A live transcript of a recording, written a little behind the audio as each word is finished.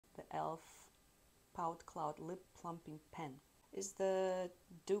Pout Clout Lip Plumping Pen. Is the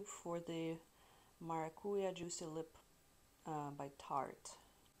dupe for the Maracuja Juicy Lip by Tarte.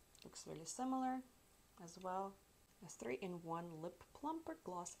 Looks really similar as well. A 3-in-1 lip plumper,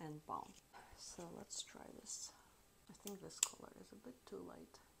 gloss and balm. So let's try this. I think this color is a bit too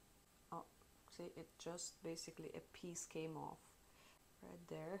light. Oh, see, it just basically a piece came off right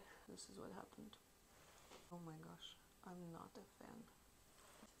there. This is what happened. Oh my gosh, I'm not a fan.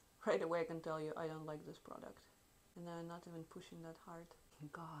 Right away I can tell you I don't like this product. And I'm not even pushing that hard.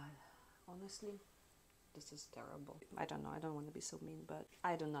 God, honestly, this is terrible. I don't know, I don't want to be so mean, but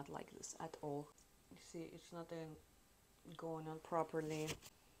I do not like this at all. You see, it's not even going on properly.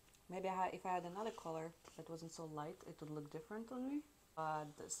 Maybe if I had another color that wasn't so light, it would look different on me. But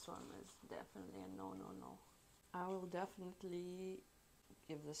this one is definitely a no, no, no. I will definitely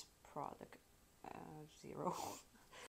give this product 0.